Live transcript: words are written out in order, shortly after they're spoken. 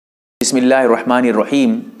بسم اللہ الرحمن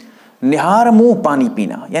الرحیم. نہار منہ پانی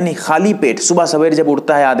پینا یعنی خالی پیٹ صبح سویر جب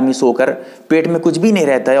اٹھتا ہے آدمی سو کر, پیٹ میں کچھ بھی نہیں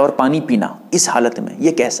رہتا ہے اور پانی پینا اس حالت میں,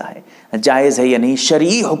 یہ کیسا ہے, جائز ہے یا نہیں,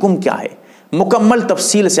 شرعی حکم کیا ہے, مکمل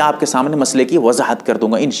تفصیل سے آپ کے سامنے مسئلے کی وضاحت کر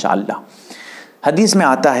دوں گا انشاءاللہ. حدیث میں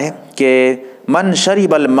آتا ہے کہ من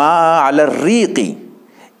شرب الماء علی الریق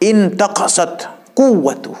انتقصت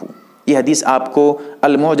قوتہ, یہ حدیث آپ کو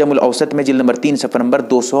المعجم الاوسط میں جلد نمبر 3 صفحہ نمبر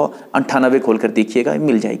 298 کھول کر دیکھیے گا,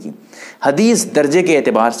 مل جائے گی. حدیث درجے کے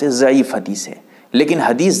اعتبار سے ضعیف حدیث ہے, لیکن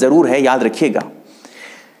حدیث ضرور ہے, یاد رکھیے گا.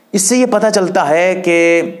 اس سے یہ پتہ چلتا ہے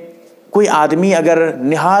کہ کوئی آدمی اگر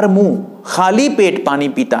نہار منہ خالی پیٹ پانی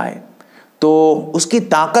پیتا ہے تو اس کی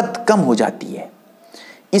طاقت کم ہو جاتی ہے.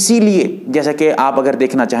 اسی لیے جیسا کہ آپ اگر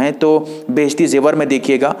دیکھنا چاہیں تو بہشتی زیور میں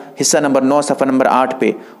دیکھیے گا حصہ نمبر 9 صفحہ نمبر 8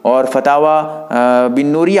 پہ, اور فتاوی بن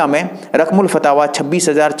نوریہ میں رقم الفتاوی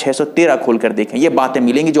 26,613 کھول کر دیکھیں, یہ باتیں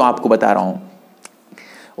ملیں گی جو آپ کو بتا رہا ہوں.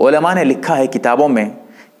 علماء نے لکھا ہے کتابوں میں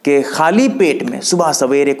کہ خالی پیٹ میں صبح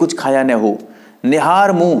سویرے کچھ کھایا نہ ہو, نہار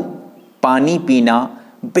منہ پانی پینا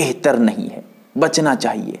بہتر نہیں ہے, بچنا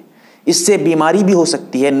چاہیے. اس سے بیماری بھی ہو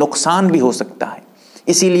سکتی ہے, نقصان بھی ہو سکتا ہے,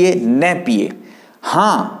 اسی لیے نہ پیے.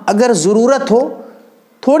 ہاں اگر ضرورت ہو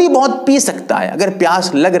تھوڑی بہت پی سکتا ہے, اگر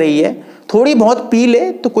پیاس لگ رہی ہے تھوڑی بہت پی لے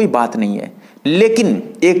تو کوئی بات نہیں ہے, لیکن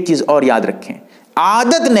ایک چیز اور یاد رکھیں,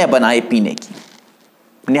 عادت نہ بنائے پینے کی,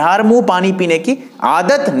 نہار منہ پانی پینے کی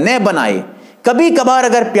عادت نہ بنائے. کبھی کبھار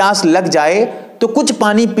اگر پیاس لگ جائے تو کچھ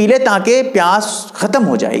پانی پی لے تاکہ پیاس ختم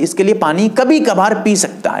ہو جائے, اس کے لیے پانی کبھی کبھار پی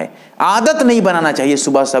سکتا ہے, عادت نہیں بنانا چاہیے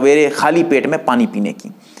صبح سویرے خالی پیٹ میں پانی پینے کی.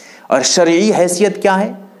 اور شرعی حیثیت کیا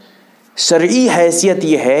ہے؟ شرعی حیثیت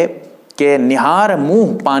یہ ہے کہ نہار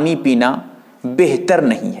منہ پانی پینا بہتر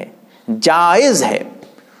نہیں ہے, جائز ہے,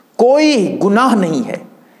 کوئی گناہ نہیں ہے,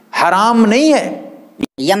 حرام نہیں ہے.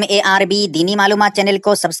 MARB دینی معلومات چینل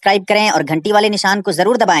کو سبسکرائب کریں اور گھنٹی والے نشان کو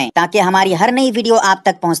ضرور دبائیں تاکہ ہماری ہر نئی ویڈیو آپ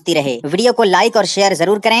تک پہنچتی رہے. ویڈیو کو لائک اور شیئر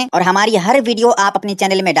ضرور کریں, اور ہماری ہر ویڈیو آپ اپنے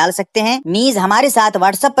چینل میں ڈال سکتے ہیں. نیز ہمارے ساتھ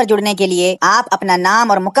واٹس ایپ پر جڑنے کے لیے آپ اپنا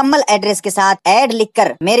نام اور مکمل ایڈریس کے ساتھ ایڈ لکھ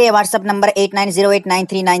کر میرے واٹس ایپ نمبر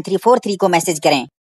 8908939343 کو میسج کریں.